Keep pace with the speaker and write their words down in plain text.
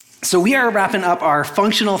So we are wrapping up our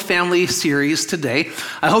Functional Family series today.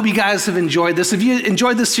 I hope you guys have enjoyed this. Have you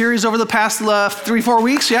enjoyed this series over the past 3-4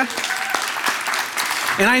 weeks? Yeah?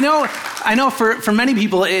 And I know for many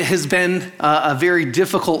people it has been a very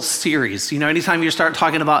difficult series. You know, anytime you start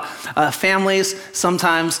talking about families,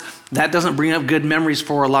 sometimes that doesn't bring up good memories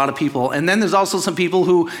for a lot of people. And then there's also some people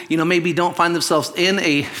who, maybe don't find themselves in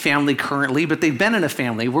a family currently, but they've been in a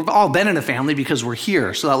family. We've all been in a family because we're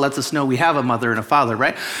here. So that lets us know we have a mother and a father,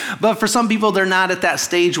 right? But for some people, they're not at that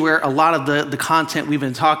stage where a lot of the content we've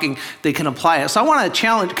been talking, they can apply it. So I want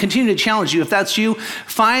to continue to challenge you. If that's you,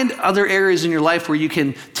 find other areas in your life where you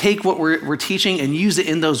can take what we're teaching and use it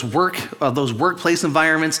in those workplace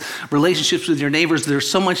environments, relationships with your neighbors. There's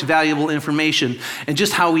so much valuable information and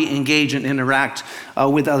just how we engage and interact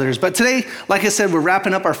with others. But today, like I said, we're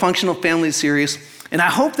wrapping up our Functional Family series. And I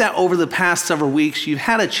hope that over the past several weeks, you've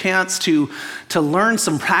had a chance to learn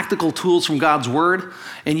some practical tools from God's Word,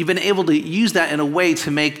 and you've been able to use that in a way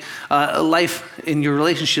to make life in your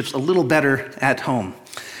relationships a little better at home.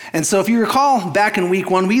 And so if you recall, back in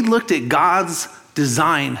week 1, we looked at God's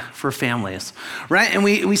design for families, right? And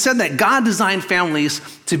we said that God designed families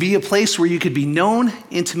to be a place where you could be known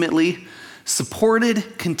intimately,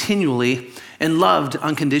 supported continually, and loved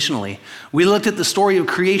unconditionally. We looked at the story of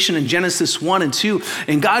creation in Genesis 1 and 2,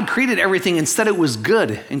 and God created everything and said it was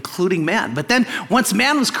good, including man. But then once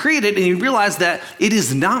man was created, and he realized that it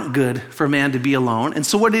is not good for man to be alone, and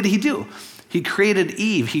so what did he do? He created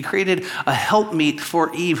Eve. He created a helpmeet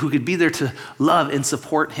for Eve who could be there to love and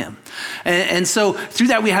support him. And so through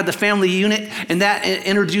that, we had the family unit, and that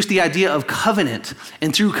introduced the idea of covenant.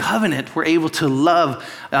 And through covenant, we're able to love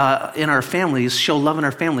in our families, show love in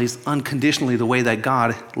our families unconditionally the way that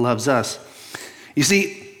God loves us. You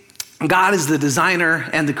see, God is the designer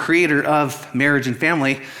and the creator of marriage and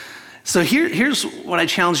family. So here's what I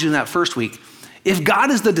challenged you in that first week. If God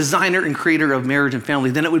is the designer and creator of marriage and family,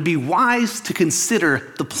 then it would be wise to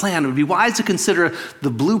consider the plan. It would be wise to consider the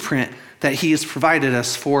blueprint that he has provided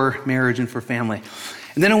us for marriage and for family.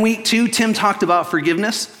 And then in week 2, Tim talked about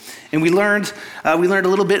forgiveness. And we learned a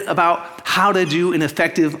little bit about how to do an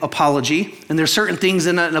effective apology. And there's certain things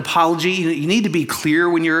in an apology. You need to be clear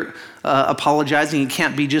when you're apologizing. You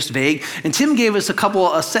can't be just vague. And Tim gave us a couple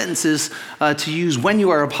of sentences to use when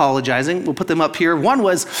you are apologizing. We'll put them up here. One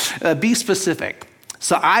was, be specific.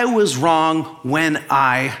 So I was wrong when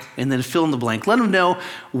and then fill in the blank. Let them know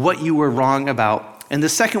what you were wrong about. And the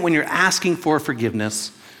second, when you're asking for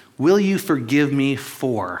forgiveness, will you forgive me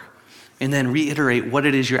for? And then reiterate what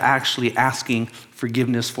it is you're actually asking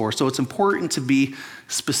forgiveness for. So it's important to be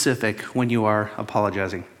specific when you are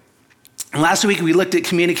apologizing. And last week we looked at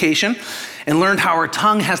communication and learned how our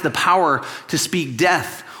tongue has the power to speak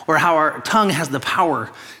death, or how our tongue has the power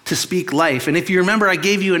to speak life. And if you remember, I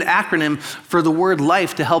gave you an acronym for the word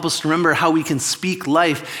life to help us remember how we can speak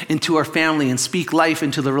life into our family and speak life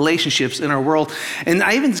into the relationships in our world. And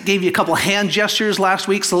I even gave you a couple hand gestures last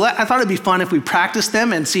week. So I thought it'd be fun if we practiced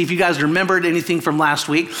them and see if you guys remembered anything from last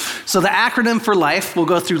week. So the acronym for life, we'll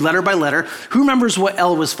go through letter by letter. Who remembers what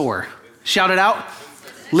L was for? Shout it out.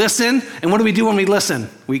 Listen. And what do we do when we listen?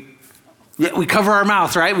 We cover our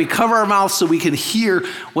mouth, right? We cover our mouth so we can hear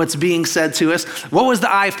what's being said to us. What was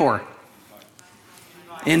the I for?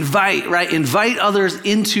 Invite, right? Invite others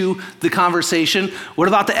into the conversation. What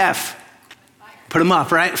about the F? Put them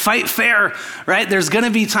up, right? Fight fair, right? There's going to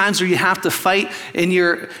be times where you have to fight in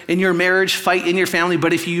your marriage, fight in your family,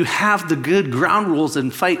 but if you have the good ground rules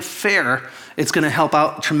and fight fair, it's going to help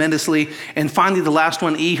out tremendously. And finally, the last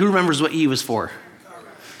one, E. Who remembers what E was for?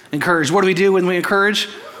 Encourage. What do we do when we encourage?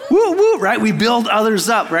 Woo, woo, right? We build others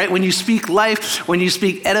up, right? When you speak life, when you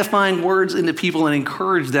speak edifying words into people and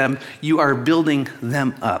encourage them, you are building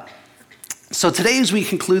them up. So today, as we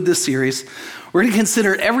conclude this series, we're going to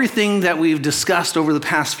consider everything that we've discussed over the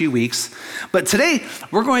past few weeks. But today's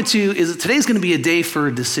going to be a day for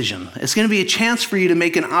a decision. It's going to be a chance for you to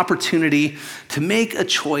make an opportunity to make a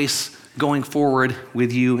choice going forward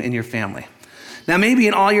with you and your family. Now, maybe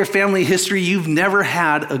in all your family history, you've never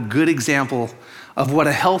had a good example of what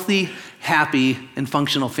a healthy, happy, and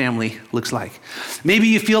functional family looks like. Maybe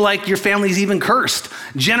you feel like your family's even cursed.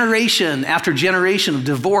 Generation after generation of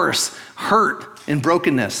divorce, hurt, and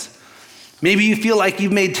brokenness. Maybe you feel like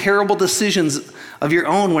you've made terrible decisions of your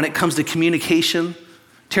own when it comes to communication,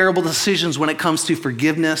 terrible decisions when it comes to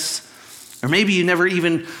forgiveness, or maybe you never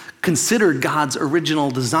even considered God's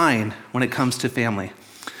original design when it comes to family.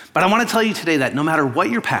 But I want to tell you today that no matter what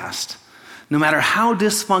your past, no matter how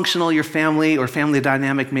dysfunctional your family or family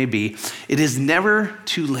dynamic may be, it is never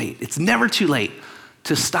too late. It's never too late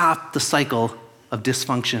to stop the cycle of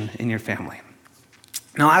dysfunction in your family.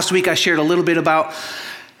 Now, last week I shared a little bit about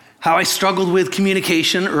how I struggled with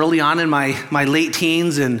communication early on in my late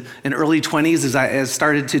teens and early 20s as I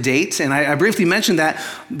started to date. And I briefly mentioned that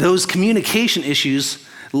those communication issues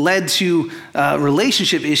led to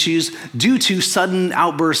relationship issues due to sudden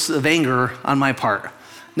outbursts of anger on my part.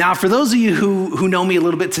 Now, for those of you who know me a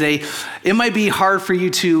little bit today, it might be hard for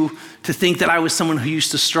you to think that I was someone who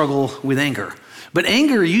used to struggle with anger. But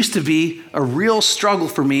anger used to be a real struggle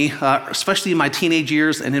for me, especially in my teenage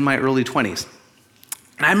years and in my early 20s.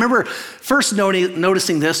 And I remember first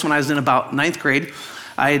noticing this when I was in about 9th grade.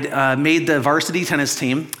 I had made the varsity tennis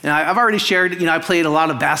team. And I've already shared, I played a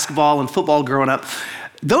lot of basketball and football growing up.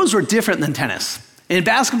 Those were different than tennis. In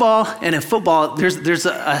basketball and in football, there's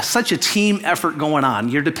such a team effort going on.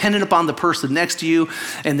 You're dependent upon the person next to you,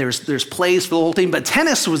 and there's plays for the whole team. But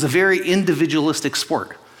tennis was a very individualistic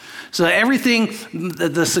sport. So everything,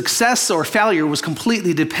 the success or failure was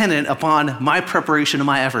completely dependent upon my preparation and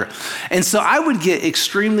my effort. And so I would get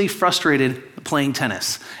extremely frustrated playing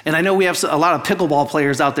tennis. And I know we have a lot of pickleball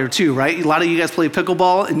players out there too, right? A lot of you guys play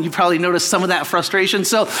pickleball, and you probably noticed some of that frustration.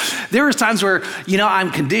 So there was times where, I'm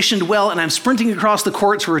conditioned well, and I'm sprinting across the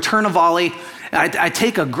court to return a volley. I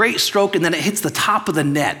take a great stroke, and then it hits the top of the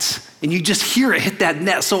net. And you just hear it hit that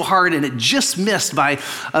net so hard, and it just missed by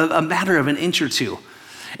a matter of an inch or two.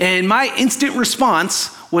 And my instant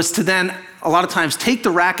response was to then, a lot of times, take the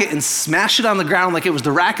racket and smash it on the ground like it was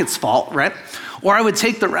the racket's fault, right? Or I would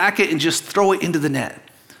take the racket and just throw it into the net.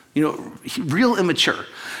 Real immature.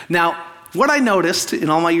 Now, what I noticed in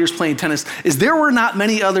all my years playing tennis is there were not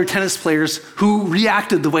many other tennis players who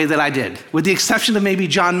reacted the way that I did, with the exception of maybe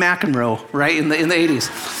John McEnroe, right, in the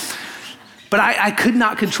 80s. But I could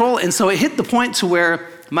not control it, and so it hit the point to where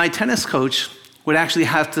my tennis coach would actually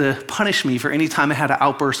have to punish me for any time I had an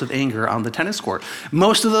outburst of anger on the tennis court.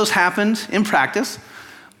 Most of those happened in practice,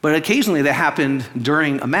 but occasionally they happened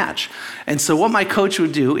during a match. And so what my coach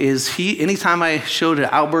would do is anytime I showed an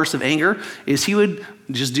outburst of anger, is he would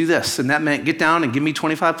just do this. And that meant get down and give me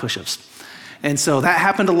 25 push-ups. And so that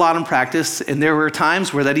happened a lot in practice. And there were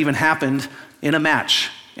times where that even happened in a match.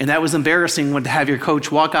 And that was embarrassing when to have your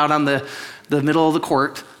coach walk out on the middle of the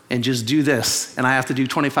court and just do this. And I have to do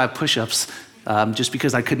 25 push-ups just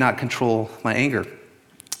because I could not control my anger.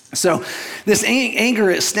 So this anger,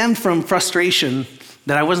 it stemmed from frustration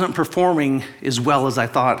that I wasn't performing as well as I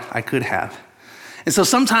thought I could have. And so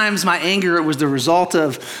sometimes my anger was the result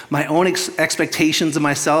of my own expectations of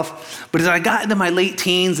myself. But as I got into my late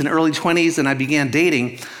teens and early 20s and I began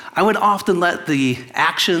dating, I would often let the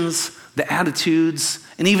actions, the attitudes,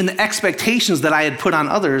 and even the expectations that I had put on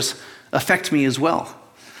others affect me as well.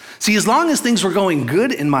 See, as long as things were going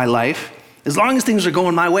good in my life, as long as things were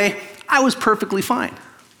going my way, I was perfectly fine.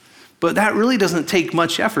 But that really doesn't take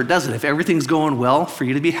much effort, does it? If everything's going well, for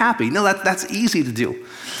you to be happy. No, that's easy to do.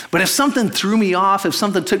 But if something threw me off, if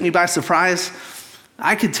something took me by surprise,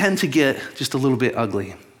 I could tend to get just a little bit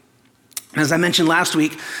ugly. As I mentioned last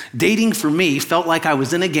week, dating for me felt like I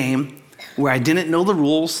was in a game where I didn't know the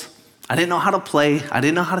rules, I didn't know how to play, I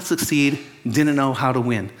didn't know how to succeed, didn't know how to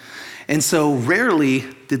win. And so rarely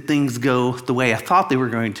did things go the way I thought they were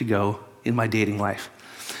going to go in my dating life.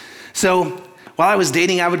 So while I was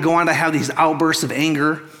dating, I would go on to have these outbursts of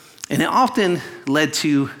anger, and it often led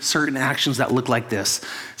to certain actions that looked like this.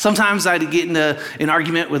 Sometimes I'd get into an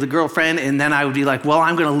argument with a girlfriend, and then I would be like, well,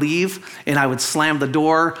 I'm gonna leave, and I would slam the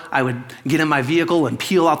door, I would get in my vehicle and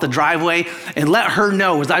peel out the driveway, and let her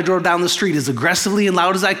know as I drove down the street as aggressively and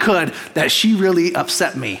loud as I could that she really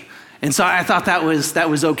upset me. And so I thought that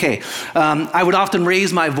was okay. I would often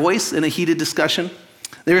raise my voice in a heated discussion.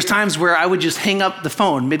 There was times where I would just hang up the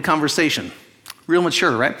phone mid-conversation. Real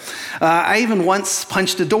mature, right? I even once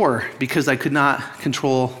punched a door because I could not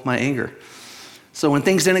control my anger. So when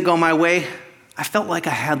things didn't go my way, I felt like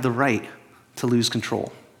I had the right to lose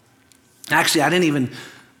control. Actually, I didn't even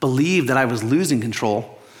believe that I was losing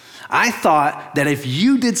control. I thought that if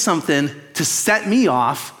you did something to set me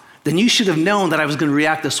off, then you should have known that I was going to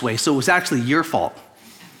react this way. So it was actually your fault.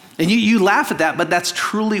 And you laugh at that, but that's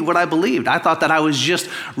truly what I believed. I thought that I was just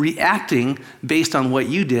reacting based on what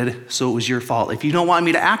you did, so it was your fault. If you don't want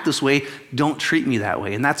me to act this way, don't treat me that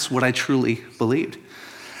way. And that's what I truly believed.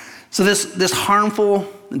 So this harmful,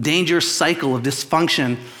 dangerous cycle of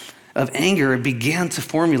dysfunction, of anger, began to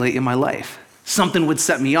formulate in my life. Something would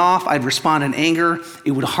set me off, I'd respond in anger,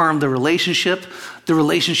 it would harm the relationship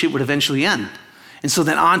would eventually end. And so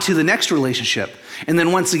then on to the next relationship. And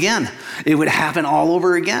then once again, it would happen all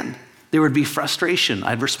over again. There would be frustration.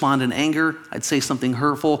 I'd respond in anger. I'd say something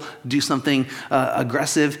hurtful, do something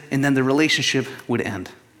aggressive, and then the relationship would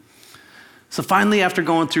end. So finally, after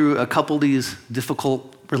going through a couple of these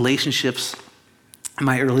difficult relationships, in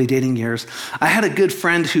my early dating years, I had a good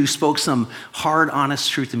friend who spoke some hard, honest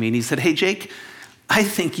truth to me. And he said, hey, Jake, I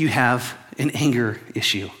think you have an anger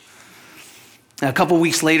issue. A couple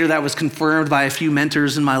weeks later, that was confirmed by a few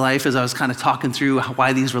mentors in my life as I was kind of talking through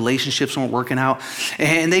why these relationships weren't working out.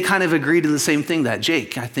 And they kind of agreed to the same thing, that,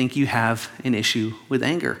 Jake, I think you have an issue with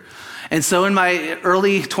anger. And so in my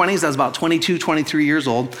early 20s, I was about 22, 23 years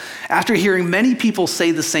old, after hearing many people say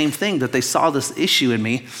the same thing, that they saw this issue in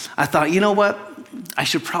me, I thought, you know what? I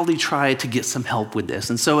should probably try to get some help with this.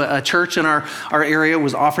 And so a church in our area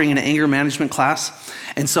was offering an anger management class.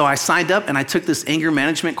 And so I signed up and I took this anger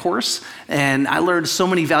management course, and I learned so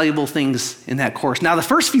many valuable things in that course. Now, the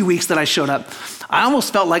first few weeks that I showed up, I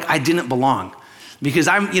almost felt like I didn't belong, because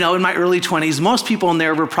I'm, in my early 20s, most people in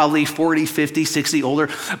there were probably 40, 50, 60 older.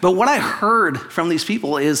 But what I heard from these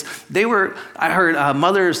people is I heard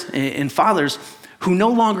mothers and fathers who no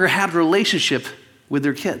longer had a relationship with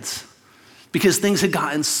their kids, because things had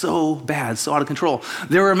gotten so bad, so out of control.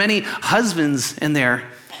 There were many husbands in there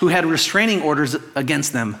who had restraining orders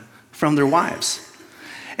against them from their wives.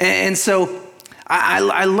 And so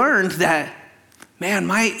I learned that, man,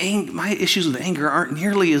 my issues with anger aren't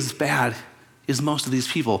nearly as bad as most of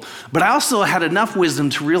these people. But I also had enough wisdom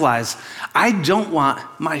to realize I don't want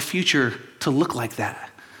my future to look like that.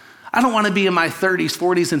 I don't want to be in my 30s,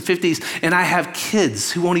 40s, and 50s, and I have kids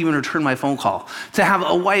who won't even return my phone call. To have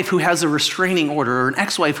a wife who has a restraining order, or an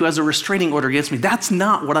ex-wife who has a restraining order against me, that's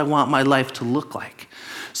not what I want my life to look like.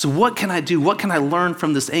 So what can I do? What can I learn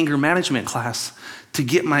from this anger management class to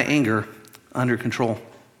get my anger under control?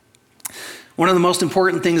 One of the most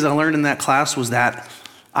important things I learned in that class was that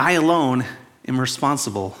I alone am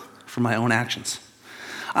responsible for my own actions.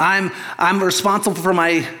 I'm responsible for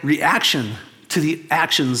my reaction to the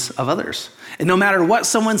actions of others. And no matter what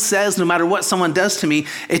someone says, no matter what someone does to me,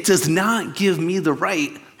 it does not give me the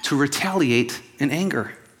right to retaliate in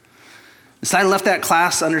anger. So I left that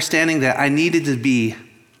class understanding that I needed to be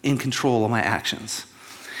in control of my actions.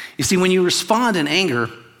 You see, when you respond in anger,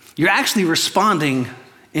 you're actually responding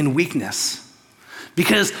in weakness.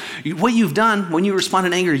 Because what you've done when you respond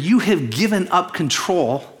in anger, you have given up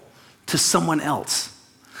control to someone else.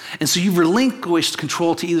 And so you've relinquished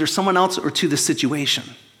control to either someone else or to the situation.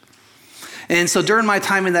 And so during my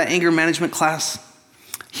time in that anger management class,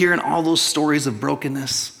 hearing all those stories of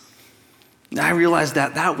brokenness, I realized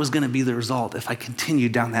that that was going to be the result if I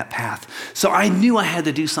continued down that path. So I knew I had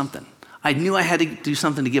to do something. I knew I had to do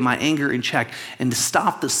something to get my anger in check and to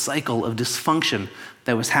stop the cycle of dysfunction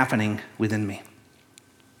that was happening within me.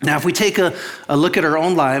 Now, if we take a look at our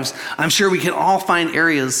own lives, I'm sure we can all find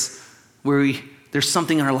areas where there's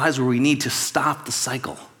something in our lives where we need to stop the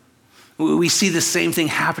cycle. We see the same thing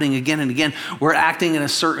happening again and again. We're acting in a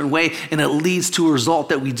certain way, and it leads to a result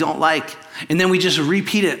that we don't like. And then we just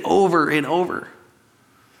repeat it over and over.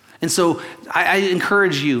 And so I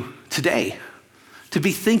encourage you today to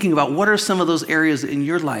be thinking about what are some of those areas in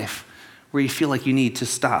your life where you feel like you need to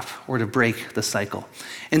stop or to break the cycle.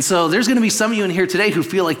 And so there's going to be some of you in here today who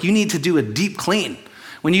feel like you need to do a deep clean.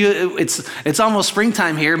 It's almost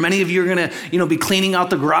springtime here. Many of you are going to, be cleaning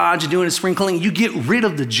out the garage and doing a spring cleaning. You get rid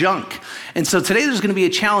of the junk. And so today there's going to be a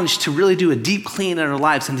challenge to really do a deep clean in our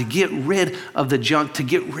lives and to get rid of the junk, to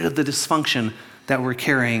get rid of the dysfunction that we're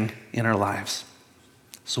carrying in our lives.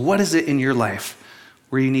 So what is it in your life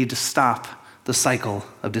where you need to stop the cycle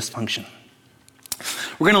of dysfunction?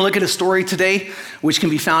 We're going to look at a story today which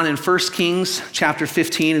can be found in 1 Kings chapter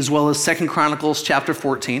 15 as well as 2 Chronicles chapter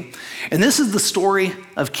 14. And this is the story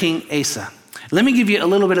of King Asa. Let me give you a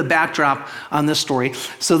little bit of backdrop on this story.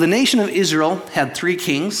 So the nation of Israel had 3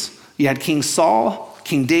 kings. You had King Saul,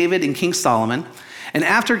 King David, and King Solomon. And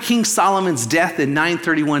after King Solomon's death in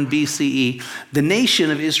 931 BCE, the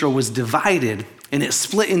nation of Israel was divided and it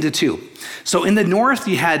split into 2. So in the north,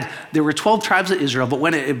 there were 12 tribes of Israel, but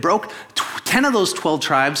when it broke, 10 of those 12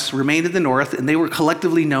 tribes remained in the north, and they were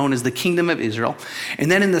collectively known as the Kingdom of Israel.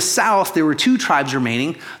 And then in the south, there were 2 tribes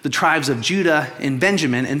remaining, the tribes of Judah and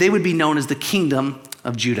Benjamin, and they would be known as the Kingdom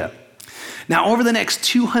of Judah. Now, over the next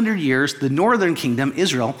 200 years, the northern kingdom,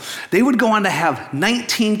 Israel, they would go on to have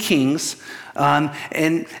 19 kings,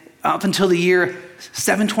 and up until the year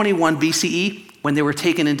 721 BCE, when they were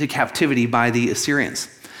taken into captivity by the Assyrians.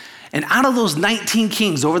 And out of those 19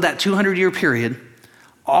 kings over that 200-year period,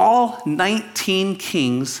 all 19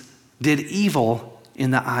 kings did evil in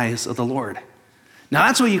the eyes of the Lord. Now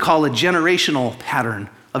that's what you call a generational pattern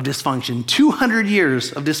of dysfunction, 200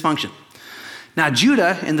 years of dysfunction. Now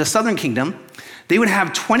Judah in the southern kingdom, they would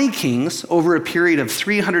have 20 kings over a period of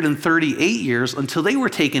 338 years until they were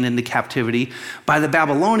taken into captivity by the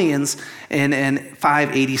Babylonians in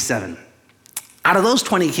 587. Out of those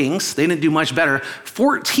 20 kings, they didn't do much better.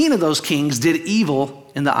 14 of those kings did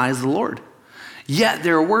evil in the eyes of the Lord. Yet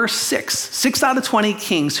there were six out of 20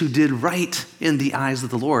 kings who did right in the eyes of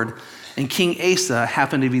the Lord. And King Asa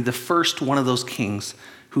happened to be the first one of those kings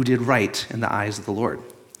who did right in the eyes of the Lord.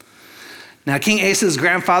 Now, King Asa's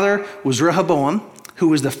grandfather was Rehoboam, who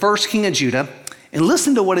was the first king of Judah. And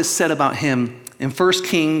listen to what is said about him in 1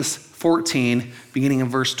 Kings 14, beginning in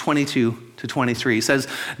verse 22 to 23. It says,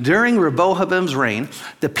 during Rehoboam's reign,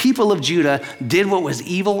 the people of Judah did what was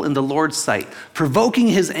evil in the Lord's sight, provoking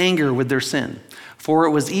his anger with their sin. For it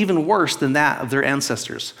was even worse than that of their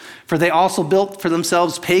ancestors. For they also built for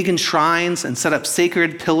themselves pagan shrines and set up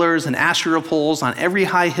sacred pillars and Asherah poles on every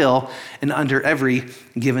high hill and under every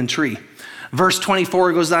given tree. Verse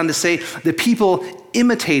 24 goes on to say, the people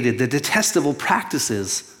imitated the detestable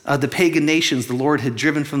practices of the pagan nations the Lord had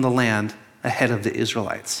driven from the land ahead of the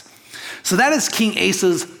Israelites. So that is King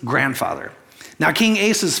Asa's grandfather. Now, King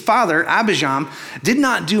Asa's father, Abijam, did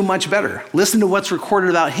not do much better. Listen to what's recorded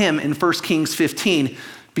about him in 1 Kings 15,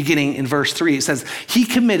 beginning in verse 3. It says, he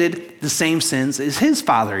committed the same sins as his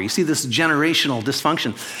father. You see this generational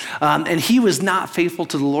dysfunction. And he was not faithful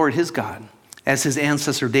to the Lord his God, as his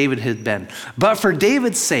ancestor David had been. But for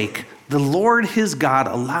David's sake, the Lord his God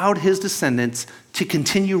allowed his descendants to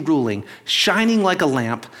continue ruling, shining like a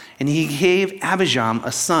lamp, and he gave Abijam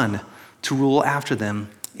a son to rule after them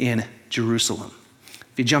in Jerusalem.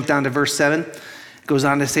 If you jump down to verse 7, it goes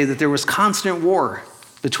on to say that there was constant war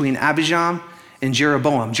between Abijam and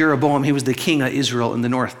Jeroboam. Jeroboam, he was the king of Israel in the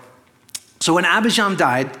north. So when Abijam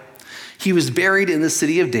died, he was buried in the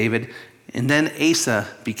city of David, and then Asa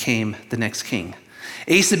became the next king.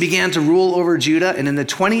 Asa began to rule over Judah, and in the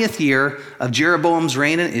 20th year of Jeroboam's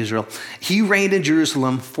reign in Israel, he reigned in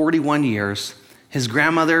Jerusalem 41 years. His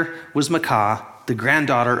grandmother was Maacah, the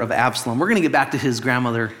granddaughter of Absalom. We're going to get back to his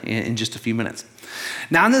grandmother in just a few minutes.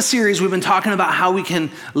 Now, in this series, we've been talking about how we can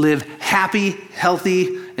live happy,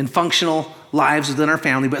 healthy, and functional lives within our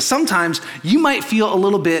family, but sometimes you might feel a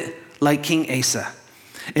little bit like King Asa.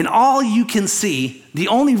 And all you can see, the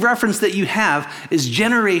only reference that you have, is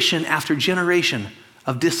generation after generation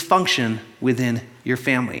of dysfunction within your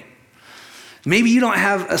family. Maybe you don't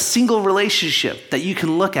have a single relationship that you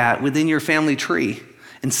can look at within your family tree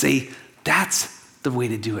and say, that's the way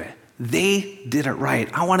to do it. They did it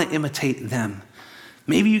right. I want to imitate them.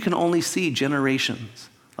 Maybe you can only see generations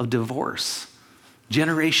of divorce,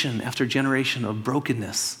 generation after generation of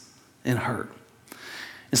brokenness and hurt.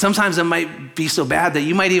 And sometimes it might be so bad that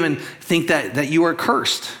you might even think that you are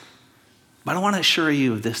cursed. But I want to assure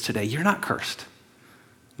you of this today. You're not cursed.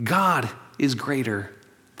 God is greater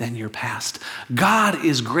than your past. God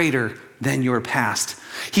is greater than your past.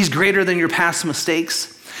 He's greater than your past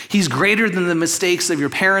mistakes. He's greater than the mistakes of your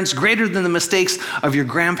parents, greater than the mistakes of your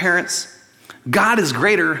grandparents. God is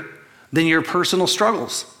greater than your personal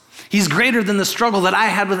struggles. He's greater than the struggle that I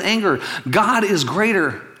had with anger. God is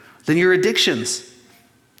greater than your addictions.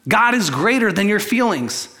 God is greater than your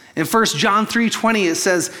feelings. In 1 John 3:20, it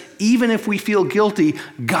says, even if we feel guilty,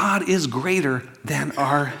 God is greater than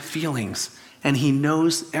our feelings, and he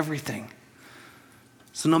knows everything.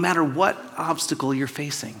 So no matter what obstacle you're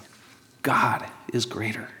facing, God is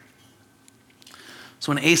greater.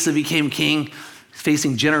 So when Asa became king,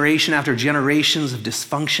 facing generation after generations of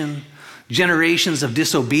dysfunction, generations of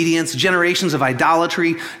disobedience, generations of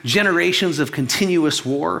idolatry, generations of continuous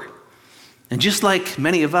war. And just like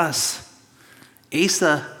many of us,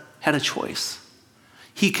 Asa had a choice.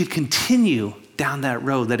 He could continue down that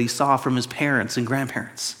road that he saw from his parents and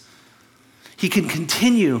grandparents. He could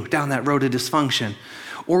continue down that road of dysfunction,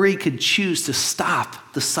 or he could choose to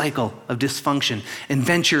stop the cycle of dysfunction and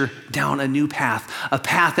venture down a new path, a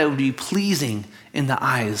path that would be pleasing in the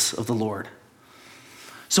eyes of the Lord.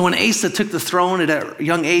 So when Asa took the throne at a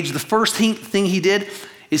young age, the first thing he did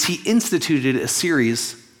is he instituted a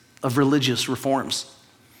series of religious reforms.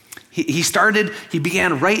 He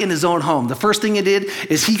began right in his own home. The first thing he did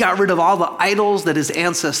is he got rid of all the idols that his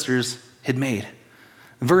ancestors had made.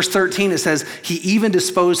 In verse 13, it says, he even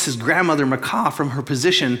disposed his grandmother Maacah from her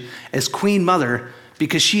position as queen mother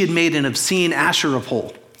because she had made an obscene Asherah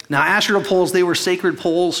pole. Now, Asherah poles, they were sacred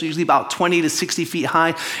poles, usually about 20 to 60 feet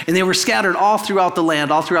high, and they were scattered all throughout the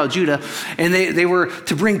land, all throughout Judah, and they were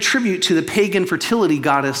to bring tribute to the pagan fertility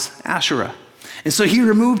goddess Asherah. And so he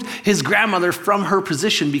removed his grandmother from her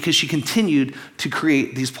position because she continued to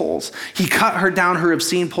create these poles. He cut her down her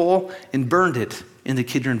obscene pole and burned it in the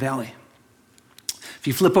Kidron Valley. If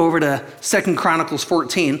you flip over to 2 Chronicles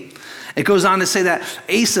 14, it goes on to say that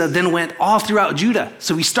Asa then went all throughout Judah.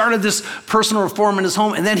 So he started this personal reform in his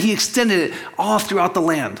home, and then he extended it all throughout the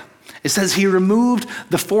land. It says he removed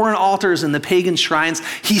the foreign altars and the pagan shrines.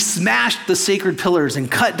 He smashed the sacred pillars and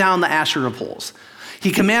cut down the Asherah poles.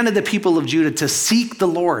 He commanded the people of Judah to seek the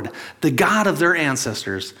Lord, the God of their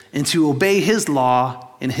ancestors, and to obey his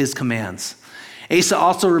law and his commands. Asa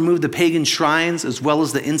also removed the pagan shrines as well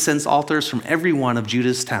as the incense altars from every one of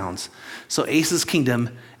Judah's towns. So Asa's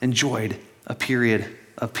kingdom enjoyed a period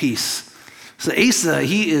of peace. So Asa,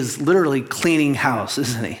 he is literally cleaning house,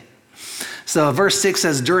 isn't he? So verse 6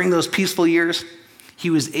 says, during those peaceful years, he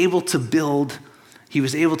was able to build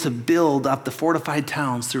up the fortified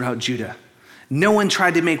towns throughout Judah. No one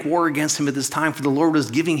tried to make war against him at this time, for the Lord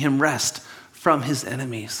was giving him rest from his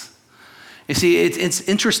enemies. You see, it's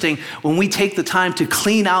interesting when we take the time to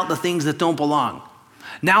clean out the things that don't belong.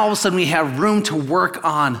 Now all of a sudden we have room to work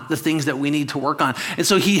on the things that we need to work on. And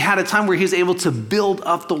so he had a time where he was able to build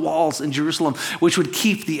up the walls in Jerusalem, which would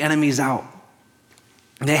keep the enemies out.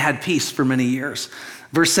 They had peace for many years.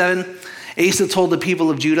 Verse 7, Asa told the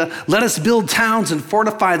people of Judah, let us build towns and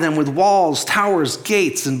fortify them with walls, towers,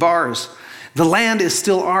 gates, and bars. The land is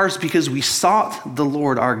still ours because we sought the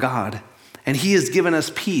Lord our God, and he has given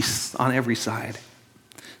us peace on every side.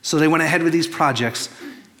 So they went ahead with these projects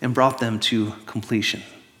and brought them to completion.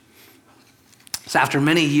 So after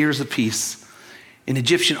many years of peace, an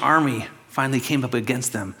Egyptian army finally came up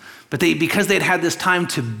against them. But because they'd had this time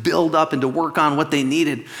to build up and to work on what they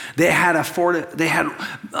needed, they had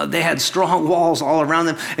strong walls all around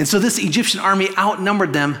them. And so this Egyptian army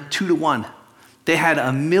outnumbered them 2-1. They had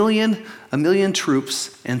a million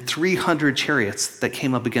troops and 300 chariots that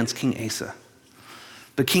came up against King Asa.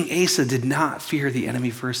 But King Asa did not fear the enemy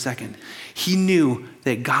for a second. He knew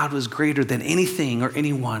that God was greater than anything or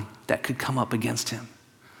anyone that could come up against him.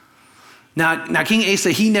 Now King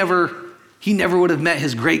Asa, he never would have met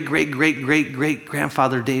his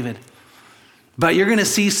great-great-great-great-great-grandfather David. But you're going to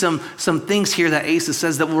see some things here that Asa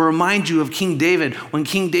says that will remind you of King David when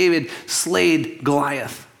King David slayed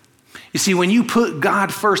Goliath. You see, when you put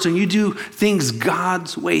God first and you do things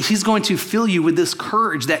God's way, he's going to fill you with this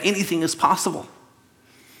courage that anything is possible.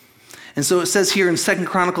 And so it says here in 2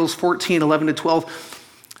 Chronicles 14, 11 to 12,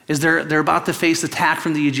 as they're about to face attack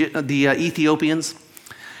from the Ethiopians,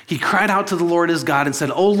 he cried out to the Lord his God and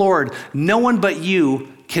said, "O Lord, no one but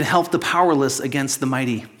you can help the powerless against the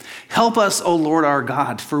mighty. Help us, O Lord our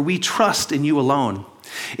God, for we trust in you alone.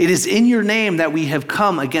 It is in your name that we have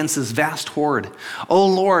come against this vast horde. O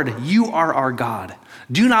Lord, you are our God.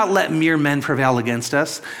 Do not let mere men prevail against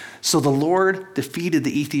us." So the Lord defeated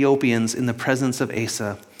the Ethiopians in the presence of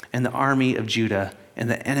Asa and the army of Judah, and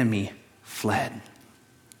the enemy fled.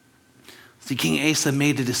 See, King Asa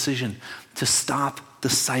made a decision to stop the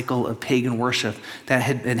cycle of pagan worship that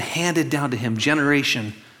had been handed down to him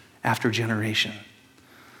generation after generation.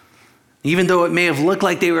 Even though it may have looked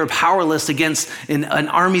like they were powerless against an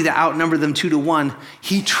army that outnumbered them 2-1,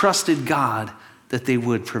 he trusted God that they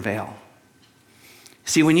would prevail.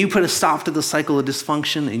 See, when you put a stop to the cycle of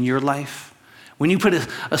dysfunction in your life, when you put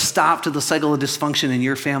a stop to the cycle of dysfunction in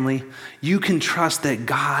your family, you can trust that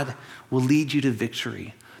God will lead you to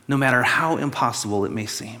victory, no matter how impossible it may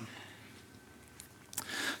seem.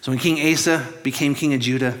 So when King Asa became king of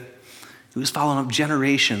Judah, he was following up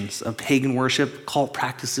generations of pagan worship, cult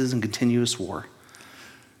practices, and continuous war.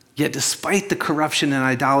 Yet despite the corruption and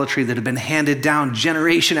idolatry that had been handed down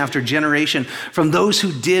generation after generation from those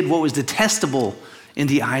who did what was detestable in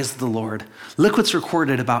the eyes of the Lord, look what's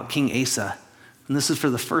recorded about King Asa. And this is for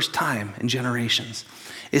the first time in generations.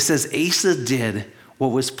 It says, Asa did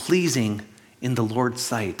what was pleasing in the Lord's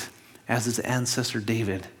sight, as his ancestor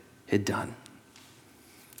David had done.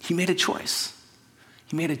 He made a choice.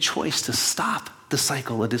 He made a choice to stop the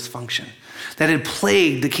cycle of dysfunction that had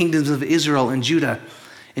plagued the kingdoms of Israel and Judah.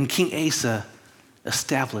 And King Asa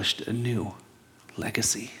established a new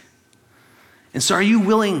legacy. And so are you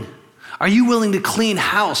willing to clean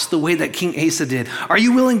house the way that King Asa did? Are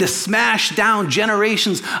you willing to smash down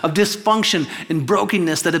generations of dysfunction and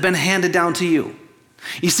brokenness that have been handed down to you?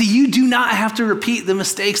 You see, you do not have to repeat the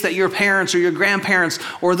mistakes that your parents or your grandparents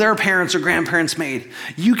or their parents or grandparents made.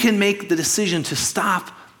 You can make the decision to stop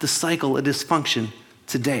the cycle of dysfunction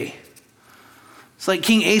today. It's like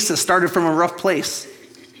King Asa started from a rough place.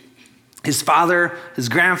 His father, his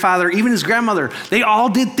grandfather, even his grandmother, they all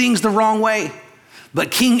did things the wrong way. But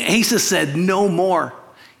King Asa said no more.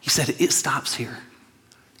 He said, it stops here.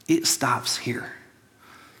 It stops here.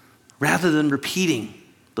 Rather than repeating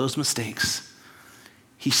those mistakes,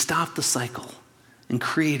 he stopped the cycle and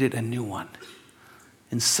created a new one.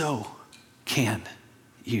 And so can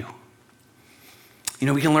you. You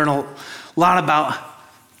know, we can learn a lot about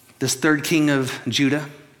this third king of Judah.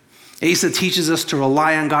 Asa teaches us to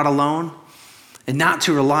rely on God alone, and not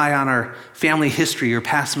to rely on our family history or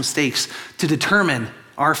past mistakes to determine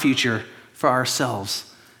our future for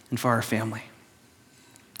ourselves and for our family.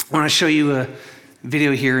 I want to show you a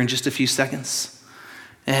video here in just a few seconds.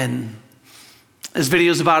 And this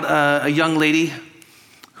video is about a young lady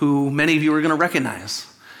who many of you are going to recognize.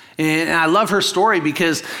 And I love her story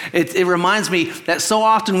because it reminds me that so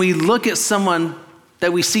often we look at someone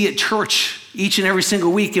that we see at church each and every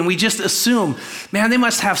single week, and we just assume, man, they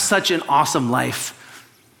must have such an awesome life.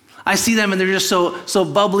 I see them and they're just so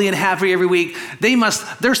bubbly and happy every week. They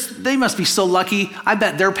must be so lucky. I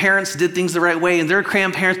bet their parents did things the right way and their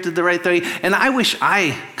grandparents did the right way. And I wish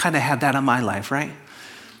I kind of had that in my life, right?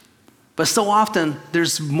 But so often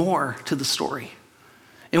there's more to the story.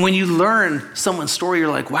 And when you learn someone's story, you're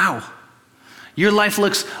like, wow, your life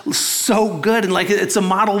looks so good and like it's a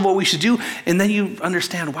model of what we should do. And then you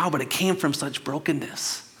understand, wow, but it came from such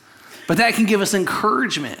brokenness. But that can give us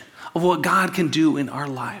encouragement of what God can do in our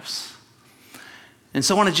lives. And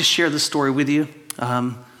so I want to just share this story with you.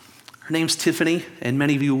 Her name's Tiffany, and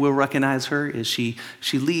many of you will recognize her as she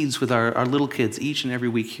leads with our little kids each and every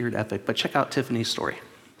week here at Epic. But check out Tiffany's story.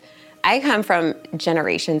 I come from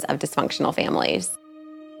generations of dysfunctional families.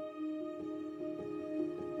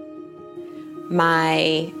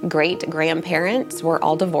 My great-grandparents were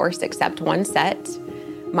all divorced except one set.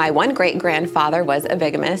 My one great-grandfather was a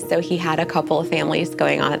bigamist, so he had a couple of families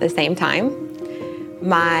going on at the same time.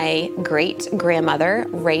 My great-grandmother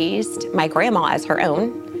raised my grandma as her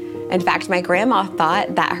own. In fact, my grandma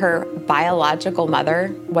thought that her biological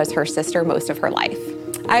mother was her sister most of her life.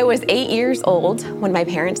 I was 8 years old when my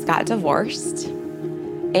parents got divorced.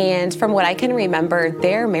 And from what I can remember,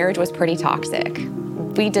 their marriage was pretty toxic.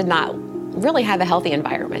 We did not really have a healthy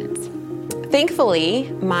environment. Thankfully,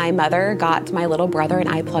 my mother got my little brother and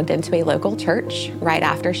I plugged into a local church right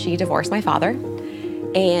after she divorced my father.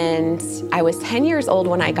 And I was 10 years old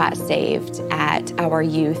when I got saved at our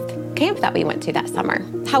youth camp that we went to that summer.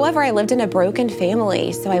 However, I lived in a broken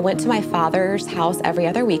family, so I went to my father's house every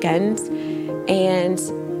other weekend. And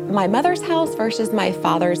my mother's house versus my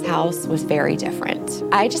father's house was very different.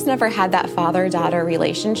 I just never had that father-daughter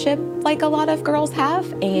relationship like a lot of girls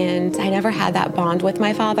have, and I never had that bond with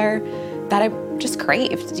my father that I just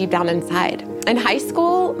craved deep down inside. In high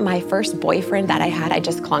school, my first boyfriend that I had, I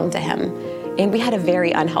just clung to him, and we had a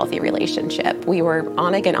very unhealthy relationship. We were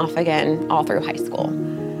on again, off again, all through high school.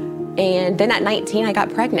 And then at 19, I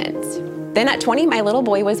got pregnant. Then at 20, my little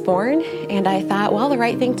boy was born, and I thought, well, the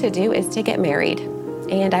right thing to do is to get married.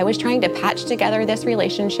 And I was trying to patch together this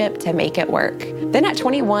relationship to make it work. Then at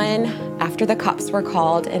 21, after the cops were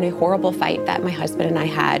called in a horrible fight that my husband and I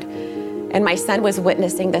had, and my son was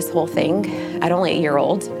witnessing this whole thing at only 1 year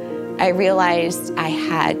old, I realized I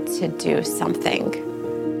had to do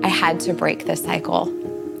something. I had to break the cycle.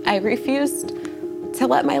 I refused to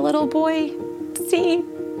let my little boy see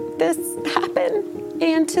this happen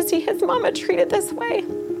and to see his mama treated this way.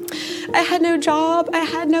 I had no job, I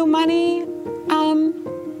had no money.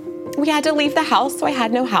 We had to leave the house, so I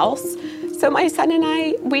had no house. So my son and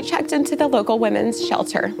I, we checked into the local women's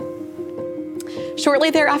shelter. Shortly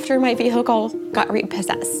thereafter, my vehicle got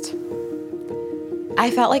repossessed. I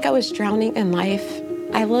felt like I was drowning in life.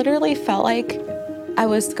 I literally felt like I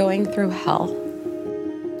was going through hell.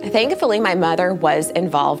 Thankfully, my mother was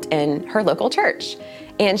involved in her local church,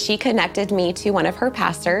 and she connected me to one of her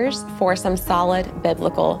pastors for some solid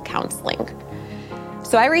biblical counseling.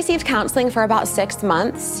 So I received counseling for about 6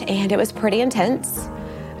 months, and it was pretty intense.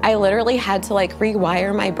 I literally had to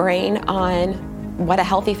rewire my brain on what a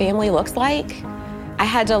healthy family looks like. I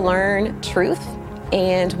had to learn truth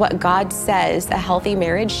and what God says a healthy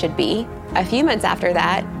marriage should be. A few months after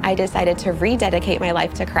that, I decided to rededicate my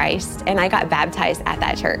life to Christ, and I got baptized at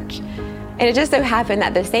that church. And it just so happened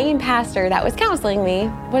that the same pastor that was counseling me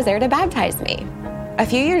was there to baptize me. A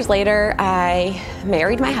few years later, I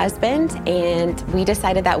married my husband, and we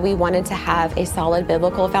decided that we wanted to have a solid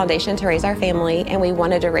biblical foundation to raise our family, and we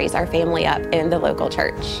wanted to raise our family up in the local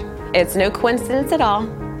church. It's no coincidence at all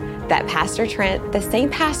that Pastor Trent, the same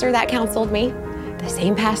pastor that counseled me, the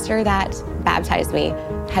same pastor that baptized me,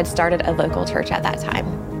 had started a local church at that time.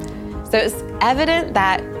 So it's evident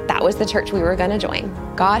that that was the church we were going to join.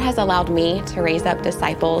 God has allowed me to raise up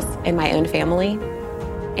disciples in my own family,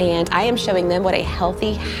 and I am showing them what a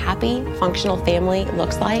healthy, happy, functional family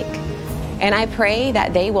looks like. And I pray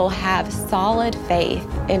that they will have solid faith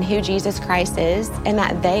in who Jesus Christ is, and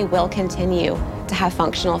that they will continue to have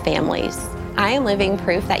functional families. I am living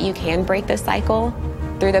proof that you can break this cycle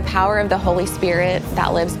through the power of the Holy Spirit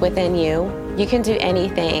that lives within you. You can do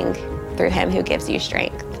anything through Him who gives you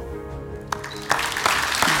strength.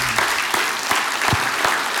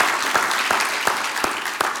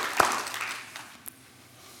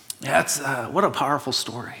 That's what a powerful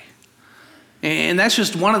story. And that's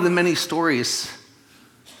just one of the many stories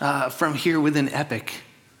from here within Epic,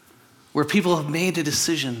 where people have made a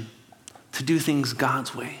decision to do things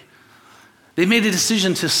God's way. They made a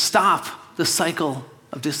decision to stop the cycle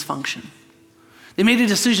of dysfunction. They made a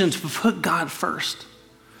decision to put God first,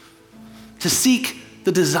 to seek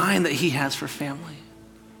the design that he has for family.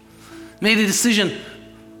 Made a decision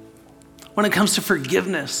when it comes to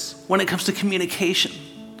forgiveness, when it comes to communication.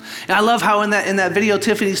 And I love how in that video,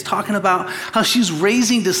 Tiffany's talking about how she's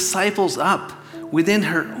raising disciples up within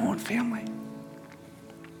her own family.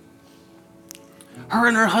 Her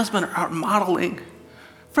and her husband are out modeling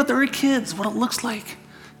for their kids what it looks like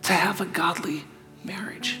to have a godly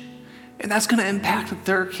marriage. And that's going to impact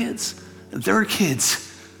their kids, and their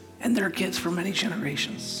kids for many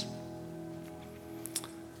generations.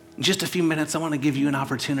 In just a few minutes, I want to give you an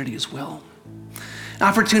opportunity as well. An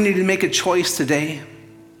opportunity to make a choice today.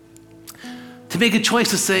 To make a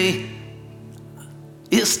choice to say,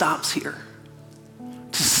 it stops here.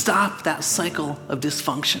 To stop that cycle of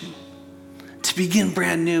dysfunction. To begin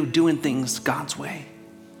brand new, doing things God's way.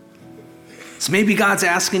 So maybe God's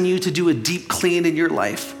asking you to do a deep clean in your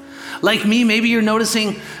life. Like me, maybe you're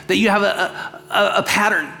noticing that you have a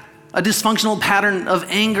pattern, a dysfunctional pattern of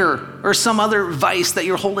anger or some other vice that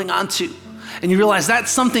you're holding on to. And you realize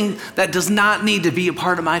that's something that does not need to be a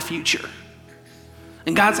part of my future.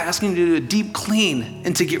 And God's asking you to do a deep clean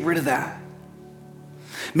and to get rid of that.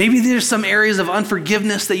 Maybe there's some areas of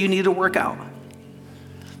unforgiveness that you need to work out.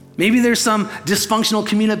 Maybe there's some dysfunctional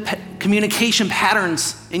communication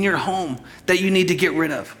patterns in your home that you need to get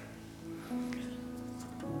rid of.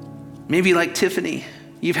 Maybe like Tiffany,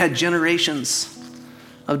 you've had generations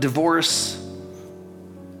of divorce,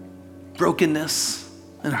 brokenness,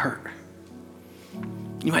 and hurt.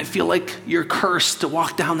 You might feel like you're cursed to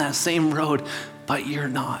walk down that same road, but you're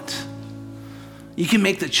not. You can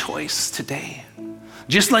make the choice today,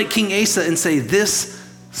 just like King Asa, and say, this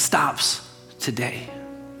stops today.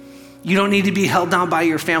 You don't need to be held down by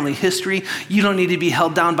your family history. You don't need to be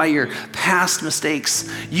held down by your past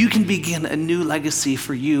mistakes. You can begin a new legacy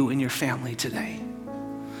for you and your family today.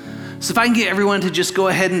 So if I can get everyone to just go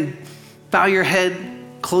ahead and bow your head,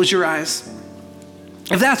 close your eyes.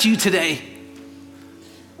 If that's you today,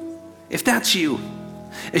 if that's you,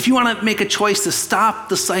 if you want to make a choice to stop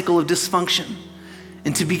the cycle of dysfunction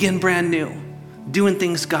and to begin brand new, doing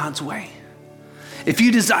things God's way. If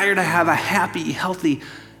you desire to have a happy, healthy,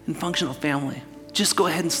 and functional family, just go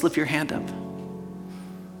ahead and slip your hand up.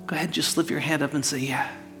 Go ahead and just slip your hand up and say,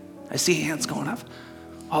 yeah, I see hands going up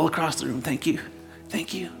all across the room. Thank you.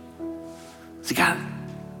 Thank you. See, God,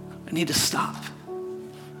 I need to stop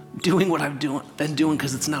doing what I've been doing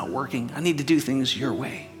because it's not working. I need to do things your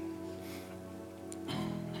way.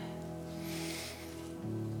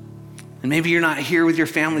 And maybe you're not here with your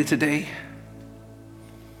family today,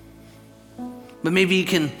 but maybe you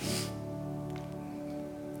can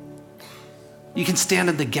stand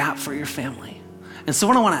in the gap for your family. And so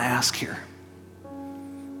what I want to ask here,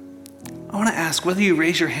 I want to ask whether you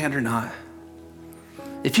raise your hand or not,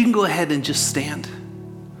 if you can go ahead and just stand.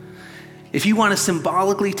 If you want to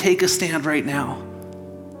symbolically take a stand right now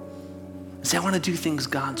and say, I want to do things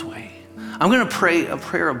God's way. I'm going to pray a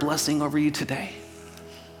prayer of blessing over you today.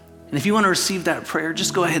 And if you want to receive that prayer,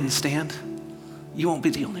 just go ahead and stand. You won't be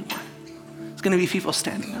the only one. It's going to be people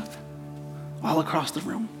standing up all across the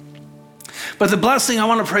room. But the blessing I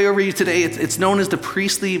want to pray over you today, it's known as the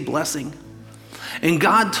priestly blessing. And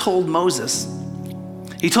God told Moses,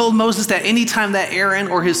 he told Moses that anytime that Aaron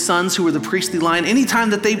or his sons who were the priestly line,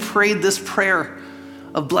 anytime that they prayed this prayer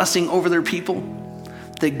of blessing over their people,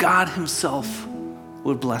 that God himself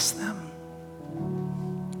would bless them.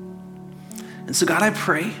 And so God, I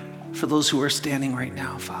pray for those who are standing right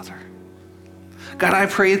now, Father. God, I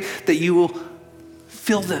pray that you will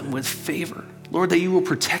fill them with favor. Lord, that you will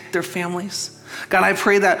protect their families. God, I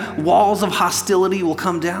pray that walls of hostility will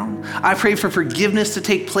come down. I pray for forgiveness to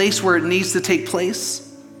take place where it needs to take place.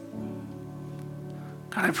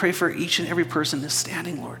 God, I pray for each and every person that's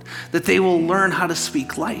standing, Lord, that they will learn how to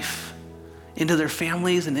speak life into their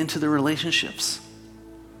families and into their relationships.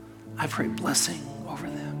 I pray blessing over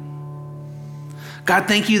them. God,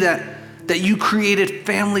 thank you that you created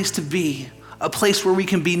families to be a place where we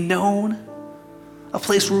can be known, a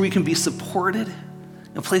place where we can be supported,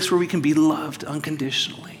 a place where we can be loved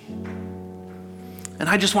unconditionally. And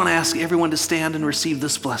I just want to ask everyone to stand and receive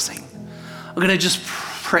this blessing. I'm going to just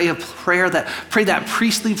pray that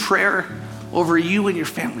priestly prayer over you and your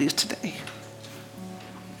families today.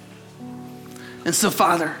 And so,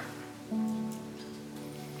 Father,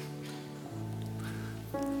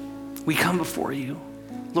 we come before you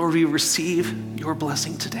Lord, we receive your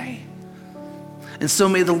blessing today. And so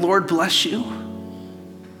may the Lord bless you.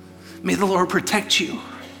 May the Lord protect you.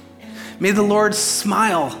 May the Lord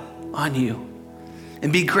smile on you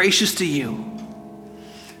and be gracious to you.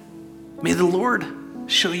 May the Lord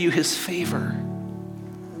show you his favor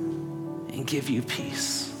and give you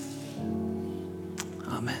peace.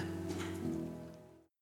 Amen.